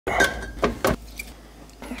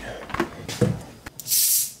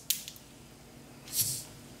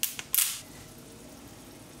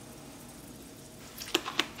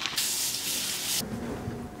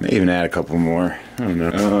Might even add a couple more. I don't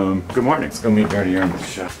know. Good morning. Let's go meet Dirty in the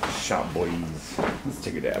shop boys. Let's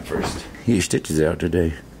take a dab first. Your stitches out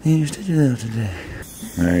today. Your stitches out today.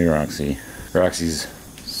 Hey, Roxy. Roxy's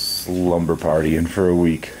slumber partying for a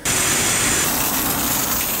week.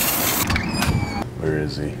 Where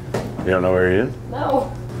is he? You don't know where he is?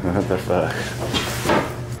 No. What the fuck?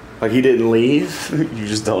 Like he didn't leave? You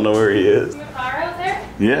just don't know where he is? Is the car out there?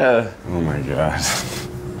 Yeah. Oh my god.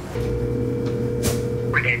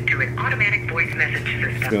 To an automatic voice message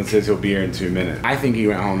system. He's gonna say he'll be here in 2 minutes. I think he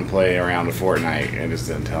went home to play around a Fortnite and just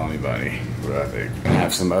didn't tell anybody. What I think. I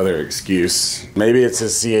have some other excuse. Maybe it's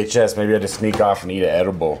his CHS. Maybe I just sneak off and eat an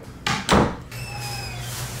edible.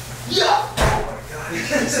 Yeah! Oh my god,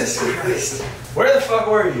 Jesus Christ. Where the fuck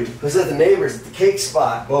were you? I was at the neighbors at the cake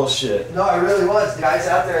spot. Bullshit. No, I really was. The guy's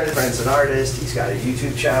out there, his friend's an artist. He's got a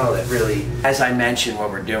YouTube channel that really, as I mentioned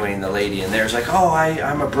what we're doing, the lady in there's like, oh,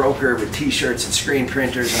 I'm a broker with t-shirts and screen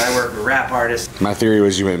printers and I work with rap artists. My theory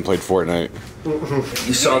was you went and played Fortnite.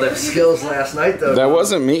 You saw them skills last night though. That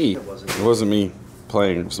wasn't me. It wasn't. It wasn't me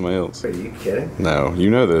playing with somebody else. Are you kidding? No, you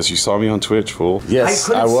know this. You saw me on Twitch, fool. Yes,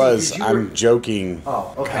 I was. I'm joking.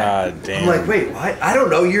 Oh, okay. God damn. I'm like, wait, what? I don't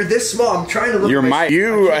know. You're this small. I'm trying to look. Your mic.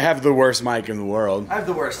 You have the worst mic in the world. I have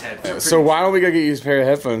the worst headphones. So why don't we go get you a pair of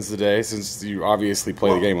headphones today, since you obviously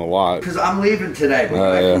play the game a lot? Because I'm leaving today, but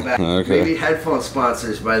when I come back, okay. maybe headphone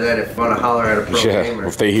sponsors by then if you want to holler at a pro gamer.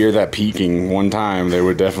 If they hear that peaking one time, they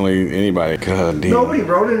would definitely, anybody. God damn. Nobody,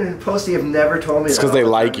 Ronan and Posty have never told me that. It's because they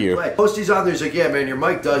like you. Posty's on there's like, yeah man, your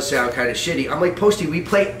mic does sound kind of shitty. I'm like, Posty, we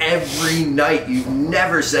play every night. You've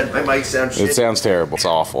never said my mic sounds shitty. It sounds terrible. It's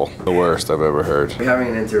awful. The worst I've ever heard. We're having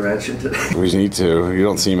an intervention today. We need to. You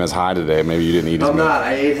don't seem as high today. Maybe you didn't eat as much. I'm not.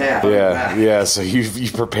 I ate half. Yeah, so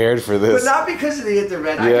you prepared for this. But not because of the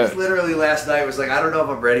intervention. Yeah. I just literally last night was like, I don't know if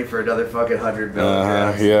I'm ready for another fucking 100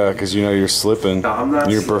 milligrams. Yeah, because you know you're slipping. No, I'm not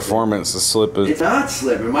Your slipping. Performance is slipping. It's not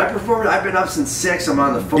slipping. My performance, I've been up since 6. I'm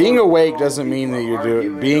on the phone. Being awake doesn't mean that you're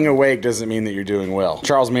doing. Being awake doesn't mean that you're doing well.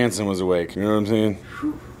 Charles Manson was awake. You know what I'm saying?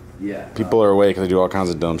 Yeah. People are awake. They do all kinds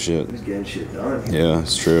of dumb shit. Who's getting shit done? Yeah,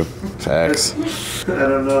 it's true. Facts. I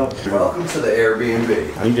don't know. Welcome to the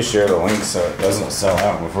Airbnb. I need to share the link so it doesn't sell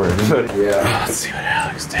out before it does. Yeah. Let's see what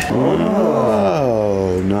Alex did.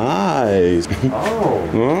 Oh, nice. Oh.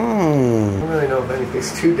 I don't really know if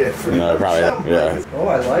anything's too different. No, probably. Yeah. Oh,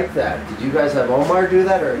 I like that. Did you guys have Omar do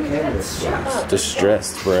that or a canvas?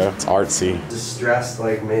 Distressed, bro. It's artsy. Distressed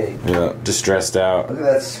like me. Yeah. Distressed out. Look at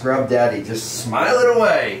that scrub daddy just smiling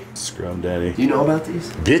away. Scrub daddy. Do you know about these?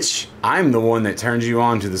 Bitch, I'm the one that turned you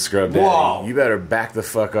on to the scrub daddy. Whoa. You better back the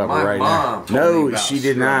fuck up My right mom now. told me No, about she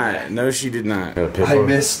did scrub not. daddy. No, she did not. I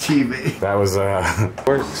miss TV. That was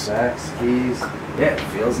Sacks, keys. Yeah, it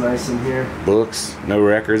feels nice in here. books, no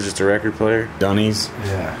records, just a record player. Dunnies.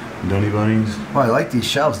 Yeah. Dunny bunnies. Oh, I like these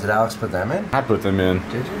shelves. Did Alex put them in? I put them in.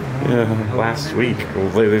 Did you? Yeah, last week. Well,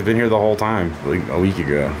 they've been here the whole time, like a week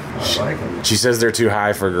ago. I like them. She says they're too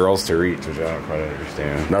high for girls to reach, which I don't quite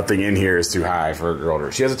understand. Nothing in here is too high for a girl to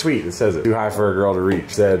reach. She has a tweet that says it. Too high for a girl to reach.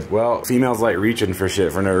 She said, well, females like reaching for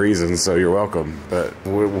shit for no reason, so you're welcome. But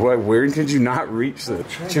where could you not reach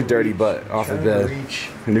Get your dirty butt off of bed.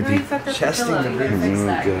 Chesting the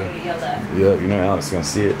reach. Yeah, you know Alex is gonna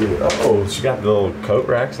see it. Oh, she got the little coat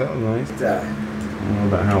racks. That was nice. That. I don't know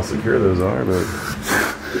about how secure those are, but.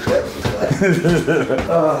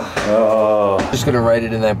 Just gonna write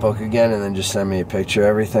it in that book again and then just send me a picture of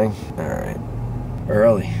everything. Alright.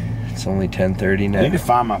 Early. It's only 10:30 now. I need to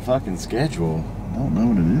find my fucking schedule. I don't know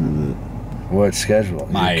what to do with it. What schedule?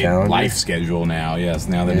 My Your calendar? life schedule now, yes.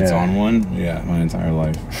 Now that it's on one, yeah, my entire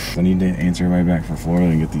life. I need to answer everybody back for Florida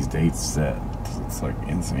and get these dates set. It's like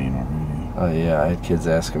insane already. Oh yeah, I had kids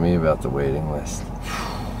asking me about the waiting list.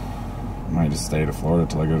 I might just stay to Florida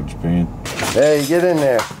till I go to Japan. Hey, get in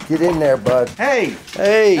there. Get in there, bud. Hey!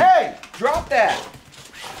 Hey! Hey! Drop that!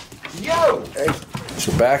 Yo! Hey.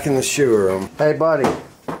 So back in the shoe room. Hey, buddy.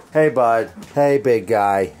 Hey, bud. Hey, big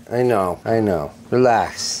guy. I know.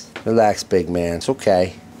 Relax. Relax, big man. It's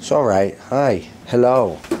okay. It's alright. Hi.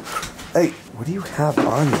 Hello. Hey, what do you have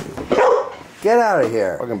on you? Get out of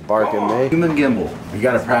here. Fucking bark at me. Human gimbal. You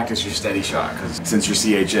gotta practice your steady shot, because since your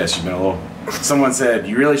CHS, you've been a little... Someone said,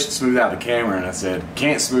 you really should smooth out the camera, and I said,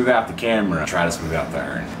 can't smooth out the camera. Try to smooth out the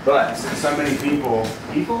urn. But since so many people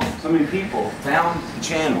found the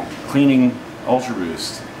channel, cleaning Ultra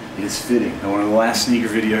Boost, it is fitting. And one of the last sneaker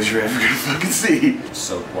videos you're ever gonna fucking see.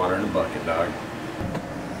 Soap water in a bucket, dog.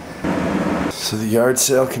 So the yard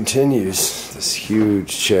sale continues. This huge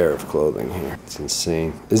chair of clothing here. It's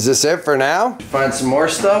insane. Is this it for now? Find some more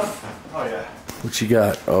stuff? Oh yeah. What you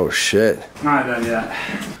got? Oh shit. Not done yet.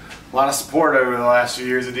 A lot of support over the last few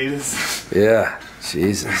years, Adidas. Yeah.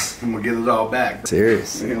 Jesus. I'm gonna get it all back.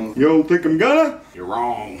 Serious. You don't think I'm gonna? You're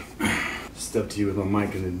wrong. Just up to you with my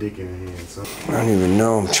mic and a dick in a hand, so. I don't even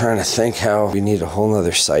know. I'm trying to think how we need a whole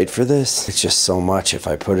nother site for this. It's just so much. If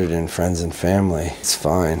I put it in friends and family, it's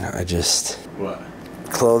fine. I just... What?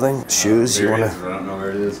 Clothing? Shoes? There You wanna... it is, but I don't know where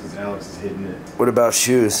it is because Alex is hitting it. What about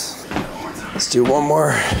shoes? Let's do one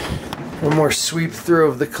more sweep through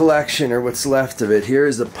of the collection, or what's left of it. Here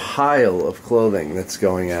is a pile of clothing that's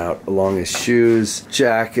going out, along with shoes,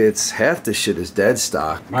 jackets. Half the shit is dead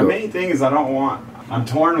stock. My main thing is I'm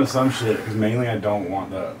torn with some shit because mainly I don't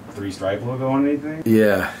want the 3-stripe logo on anything.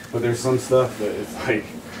 Yeah. But there's some stuff that is like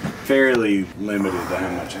fairly limited to how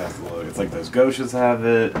much has the logo. It's like those Goshas have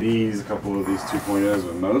it, a couple of these 2.0s,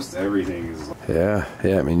 but most everything is like... Yeah,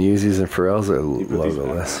 I mean, Yeezys and Pharrells are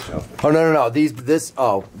logoless. Oh, no.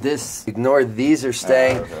 This, ignore these are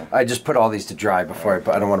staying. Okay. I just put all these to dry before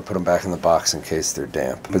I don't want to put them back in the box in case they're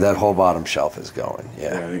damp. But that whole bottom shelf is going,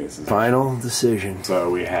 Yeah, I think this is final decision. So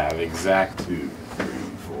we have exact 2, 3,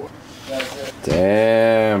 4. That's it.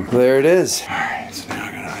 Damn, there it is. Alright, so now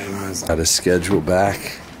I gotta itemize. Got a schedule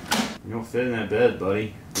back. You don't fit in that bed,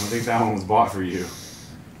 buddy. I don't think that one was bought for you.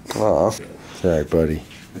 Oh, sorry, buddy.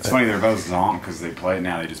 It's funny, they're both zonk because they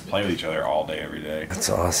just play with each other all day, every day. That's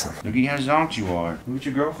awesome. Look at how zonked you are. Look at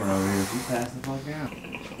your girlfriend over here. She passed the fuck out.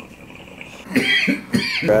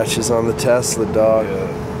 Scratches on the Tesla, dog.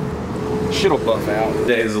 Yeah. Shit'll buff out.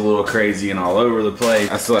 Today is a little crazy and all over the place.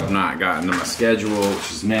 I still have not gotten to my schedule,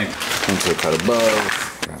 which is next. Into a cut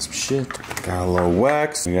above. Got some shit. Got a little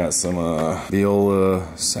wax. We got some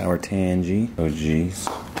Viola Sour Tangy. Oh geez.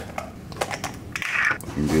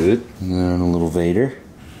 Looking good. And then a little Vader.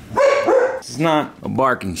 This is not a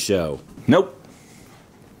barking show. Nope.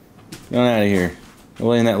 Get out of here. Go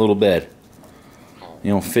lay in that little bed.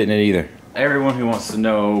 You don't fit in it either. Everyone who wants to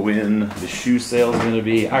know when the shoe sale is going to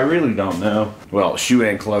be, I really don't know. Well, shoe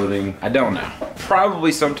and clothing, I don't know.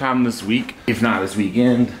 Probably sometime this week, if not this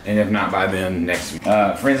weekend, and if not by then, next week.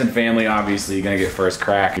 Friends and family, obviously, going to get first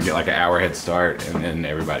crack and get like an hour head start, and then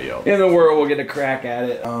everybody else in the world will get a crack at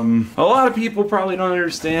it. A lot of people probably don't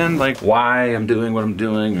understand like why I'm doing what I'm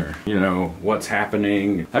doing, or you know, what's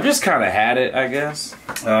happening. I've just kind of had it, I guess.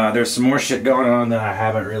 There's some more shit going on that I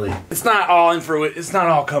haven't really, it's not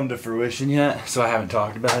all come to fruition yet, so I haven't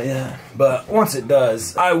talked about it yet. But once it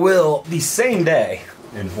does, I will the same day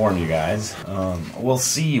inform you guys. We'll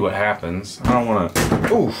see what happens. I don't want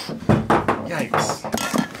to. Oof! Yikes!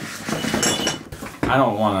 I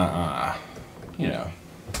don't want to. You know,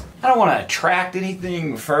 I don't want to attract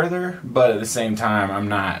anything further, but at the same time, I'm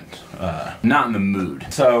not in the mood.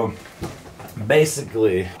 So.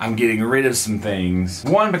 Basically, I'm getting rid of some things.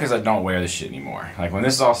 One, because I don't wear this shit anymore. Like when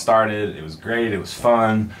this all started, it was great, it was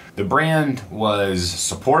fun. The brand was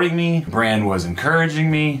supporting me, the brand was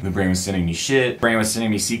encouraging me, the brand was sending me shit, the brand was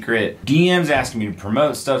sending me secret DMs asking me to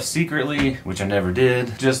promote stuff secretly, which I never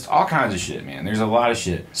did. Just all kinds of shit, man. There's a lot of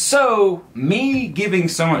shit. So, me giving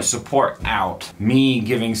so much support out, me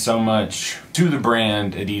giving so much to the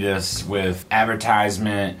brand Adidas with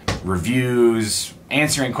advertisement, reviews,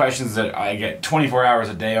 answering questions that I get 24 hours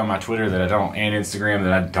a day on my Twitter that I don't, and Instagram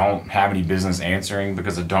that I don't have any business answering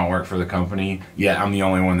because I don't work for the company, yet I'm the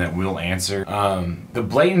only one that will answer. The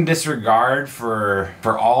blatant disregard for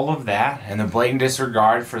all of that, and the blatant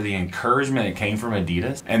disregard for the encouragement that came from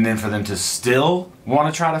Adidas, and then for them to still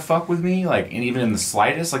want to try to fuck with me, like, and even in the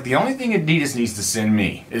slightest, like, the only thing Adidas needs to send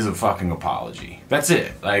me is a fucking apology. That's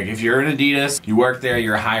it. Like, if you're in Adidas, you work there,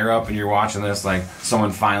 you're higher up, and you're watching this, like,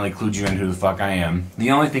 someone finally clued you in who the fuck I am,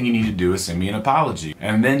 the only thing you need to do is send me an apology.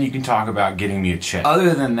 And then you can talk about getting me a check.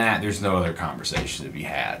 Other than that, there's no other conversation to be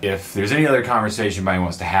had. If there's any other conversation anybody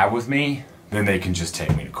wants to have with me, then they can just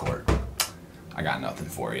take me to court. I got nothing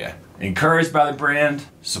for you. Encouraged by the brand,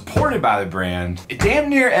 supported by the brand, damn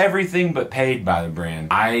near everything but paid by the brand.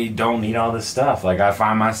 I don't need all this stuff. Like, I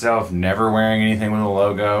find myself never wearing anything with a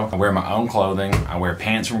logo. I wear my own clothing. I wear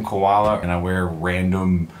pants from Koala, and I wear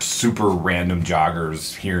random, super random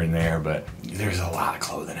joggers here and there, but there's a lot of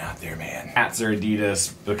clothing out there, man. Hats are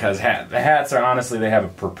Adidas because the hats are, honestly, they have a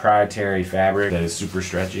proprietary fabric that is super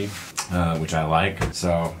stretchy, which I like.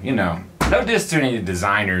 So, you know, no diss to any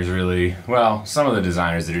designers, really. Well, some of the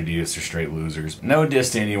designers that are Adidas are straight losers. No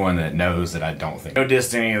diss to anyone that knows that I don't think. No diss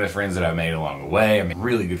to any of the friends that I've made along the way. I mean,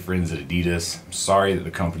 really good friends at Adidas. I'm sorry that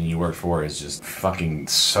the company you work for is just fucking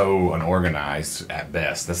so unorganized at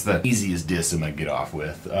best. That's the easiest diss I'm gonna get off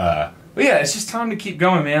with. But yeah, it's just time to keep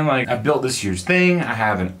going, man. Like, I built this huge thing. I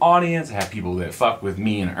have an audience. I have people that fuck with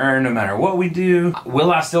me and earn no matter what we do.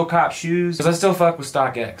 Will I still cop shoes? Because I still fuck with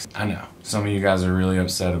StockX. I know. Some of you guys are really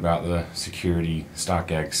upset about the security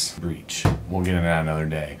StockX breach. We'll get into that another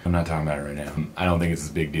day. I'm not talking about it right now. I don't think it's as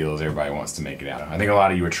big deal as everybody wants to make it out. I think a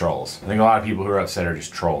lot of you are trolls. I think a lot of people who are upset are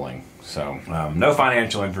just trolling. So, no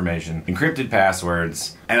financial information, encrypted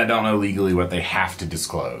passwords, and I don't know legally what they have to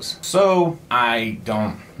disclose. So, I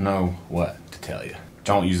don't know what to tell you.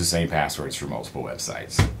 Don't use the same passwords for multiple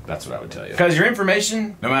websites. That's what I would tell you. Because your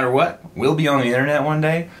information, no matter what, will be on the internet one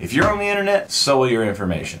day. If you're on the internet, so will your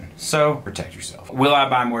information. So, protect yourself. Will I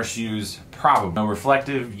buy more shoes? Probably. No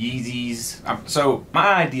reflective, Yeezys. So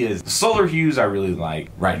my idea is the solar hues I really like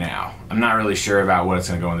right now. I'm not really sure about what it's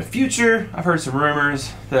going to go in the future. I've heard some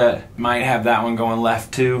rumors that might have that one going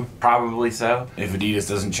left too. Probably so. If Adidas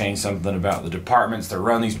doesn't change something about the departments that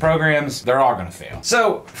run these programs, they're all going to fail.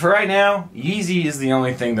 So for right now, Yeezy is the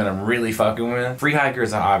only thing that I'm really fucking with. Free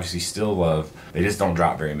Hikers I obviously still love. They just don't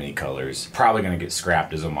drop very many colors. Probably going to get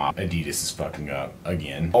scrapped as a mob. Adidas is fucking up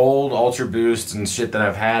again. Old Ultra Boosts and shit that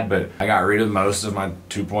I've had, but I got rid of most of my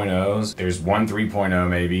 2.0s. There's one 3.0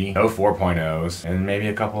 maybe, no 4.0s, and maybe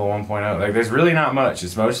a couple of 1.0. Like, there's really not much.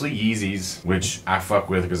 It's mostly Yeezys, which I fuck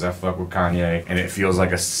with because I fuck with Kanye, and it feels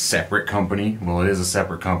like a separate company. Well, it is a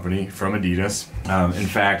separate company from Adidas. In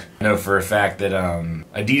fact, I know for a fact that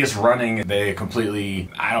Adidas Running, they completely,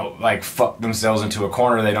 fuck themselves into a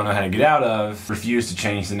corner they don't know how to get out of, refuse to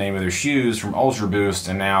change the name of their shoes from Ultra Boost,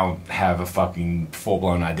 and now have a fucking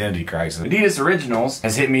full-blown identity crisis. Adidas Originals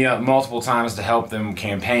has hit me up multiple times to help them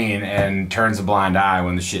campaign and turns a blind eye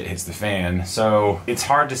when the shit hits the fan. So it's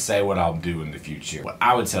hard to say what I'll do in the future. What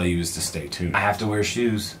I would tell you is to stay tuned. I have to wear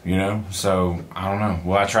shoes, you know? So I don't know.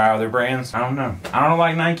 Will I try other brands? I don't know. I don't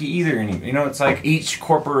like Nike either. You know, it's like each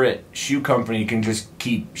corporate shoe company can just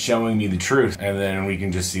keep showing me the truth and then we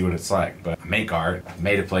can just see what it's like. But I make art. I've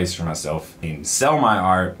made a place for myself. I can sell my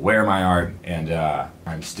art, wear my art, and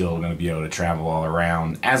I'm still going to be able to travel all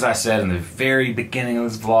around. As I said in the very beginning of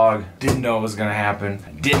this vlog, didn't know it was going to happen.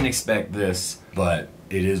 I didn't expect this, but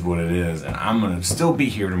it is what it is, and I'm going to still be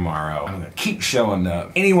here tomorrow. I'm going to keep showing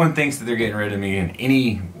up. Anyone thinks that they're getting rid of me in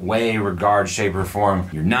any way, regard, shape, or form,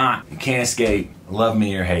 you're not. You can't escape. Love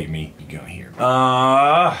me or hate me, you're going to hear me.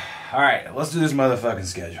 Alright, let's do this motherfucking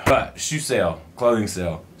schedule. But, shoe sale, clothing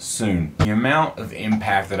sale, soon. The amount of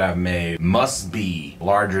impact that I've made must be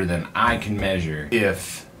larger than I can measure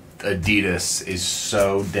if Adidas is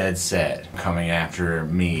so dead set coming after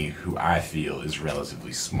me, who I feel is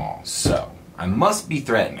relatively small. So, I must be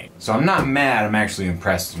threatening. So I'm not mad, I'm actually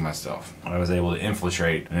impressed with myself. I was able to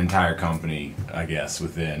infiltrate an entire company, I guess,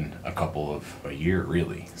 within a year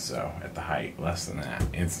really. So, at the height, less than that,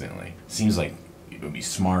 instantly. Seems like it would be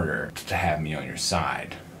smarter to have me on your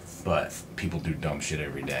side, but people do dumb shit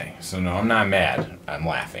every day. So no, I'm not mad, I'm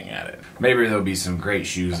laughing at it. Maybe there'll be some great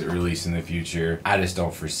shoes that release in the future. I just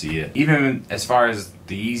don't foresee it. Even as far as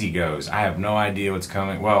the Yeezy goes, I have no idea what's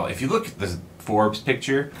coming. Well, if you look at the Forbes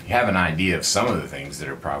picture, you have an idea of some of the things that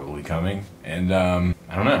are probably coming. And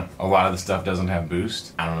I don't know, a lot of the stuff doesn't have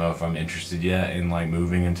boost. I don't know if I'm interested yet in like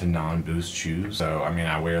moving into non-boost shoes. So I mean,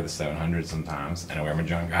 I wear the 700 sometimes and I wear my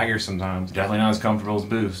John Geiger sometimes. Definitely not as comfortable as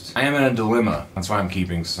boost. I am in a dilemma. That's why I'm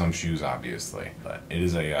keeping some shoes, obviously. But it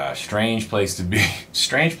is a strange place to be.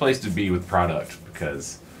 Strange place to be with product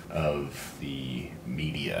because of the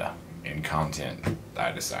media and content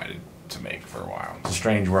I decided to make for a while. It's a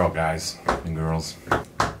strange world, guys and girls.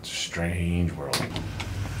 It's a strange world.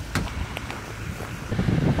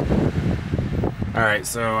 Alright,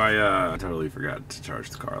 so I totally forgot to charge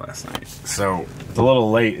the car last night. So, it's a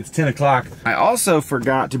little late. It's 10 o'clock. I also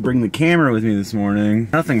forgot to bring the camera with me this morning.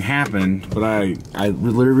 Nothing happened, but I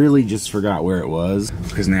really just forgot where it was.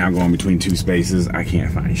 Because now I'm going between two spaces. I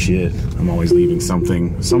can't find shit. I'm always leaving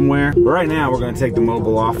something somewhere. But right now, we're going to take the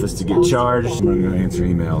mobile office to get charged. I'm going to go answer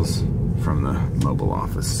emails from the mobile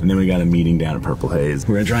office. And then we got a meeting down at Purple Haze.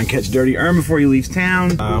 We're gonna try and catch Dirty Erm before he leaves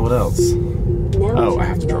town. What else? Oh, I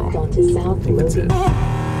have to draw. I think that's it.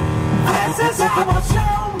 This is how I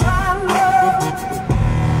show my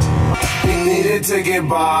love. You needed to get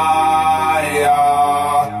by.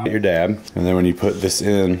 Your dad. And then when you put this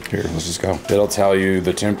in, here, let's just go. It'll tell you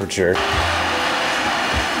the temperature.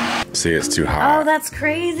 See, it's too hot. Oh, that's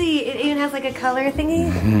crazy. It even has like a color thingy.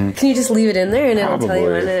 Mm-hmm. Can you just leave it in there and it'll tell you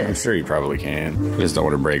when it... I'm sure you probably can. I just don't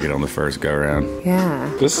want to break it on the first go round. Yeah.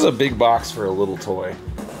 This is a big box for a little toy.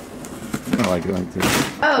 I like it like this.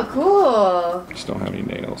 Oh, cool. Just don't have any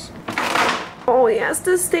nails. Oh, he has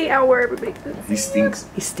to stay out where everybody can see. He stinks.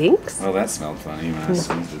 He stinks? Oh, that smelled funny when I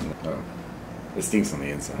sneezed it. Oh. It stinks on the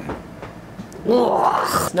inside.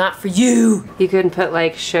 Ugh, it's not for you. You couldn't put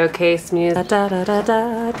like showcase music. Da, da, da,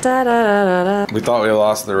 da, da, da, da, da. We thought we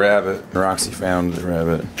lost the rabbit. Roxy found the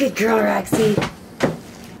rabbit. Good girl, Roxy.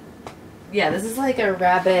 Yeah, this is like a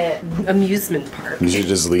rabbit amusement park. You should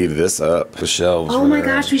just leave this up. The shelves. Oh my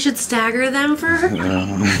gosh, we should stagger them for her.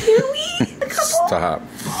 Stop.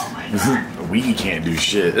 We can't do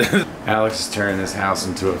shit. Alex is turning this house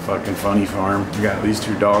into a fucking funny farm. We got these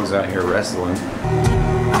two dogs out here wrestling.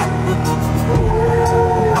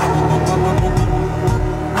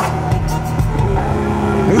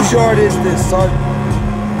 Whose yard is this, son?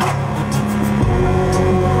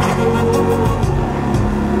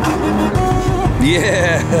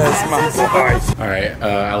 Yeah, that's my boy. Alright,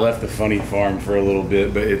 I left the funny farm for a little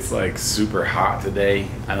bit, but it's like super hot today.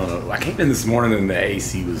 I don't know. I came in this morning and the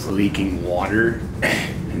AC was leaking water.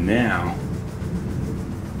 And now,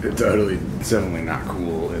 it's definitely not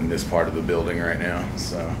cool in this part of the building right now.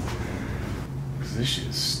 So, this shit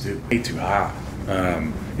is stupid. Way too hot.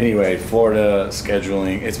 Anyway, Florida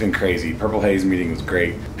scheduling, it's been crazy. Purple Haze meeting was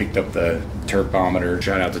great. Picked up the Turpometer.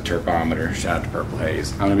 Shout out to Turpometer. Shout out to Purple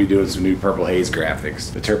Haze. I'm gonna be doing some new Purple Haze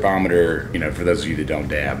graphics. The Turpometer, you know, for those of you that don't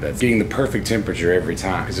dab, that's getting the perfect temperature every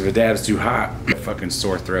time. Because if a dab's too hot, fucking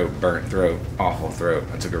sore throat, burnt throat, awful throat.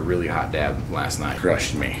 I took a really hot dab last night.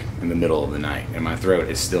 Crushed me in the middle of the night. And my throat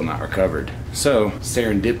is still not recovered. So,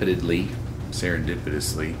 serendipitously,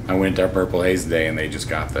 I went to our Purple Haze day and they just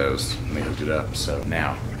got those and they hooked it up. So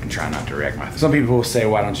now I can try not to wreck my. Some people will say,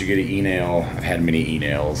 why don't you get an e-nail? I've had many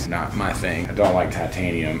e-nails. Not my thing. I don't like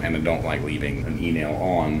titanium and I don't like leaving an e-nail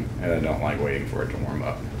on and I don't like waiting for it to warm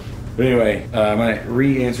up. But anyway, I'm gonna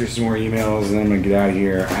re-answer some more emails and then I'm gonna get out of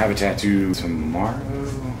here. I have a tattoo tomorrow.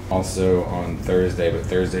 Also on Thursday, but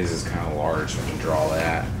Thursdays is kind of large, so I can draw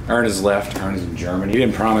that. Ernest left. Ernest in Germany. He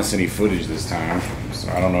didn't promise any footage this time,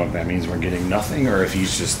 so I don't know if that means we're getting nothing or if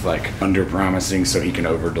he's just like under-promising so he can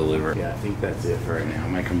over-deliver. Yeah, I think that's it for right now. I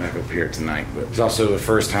might come back up here tonight, but it's also the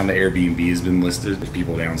first time the Airbnb has been listed. There's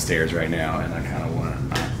people downstairs right now, and I kind of want to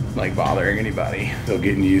not like bothering anybody. Still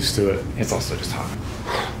getting used to it. It's also just hot.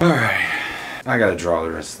 All right. I gotta draw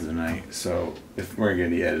the rest of the night, so if we're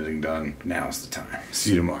getting the editing done, now's the time.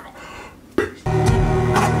 See you tomorrow.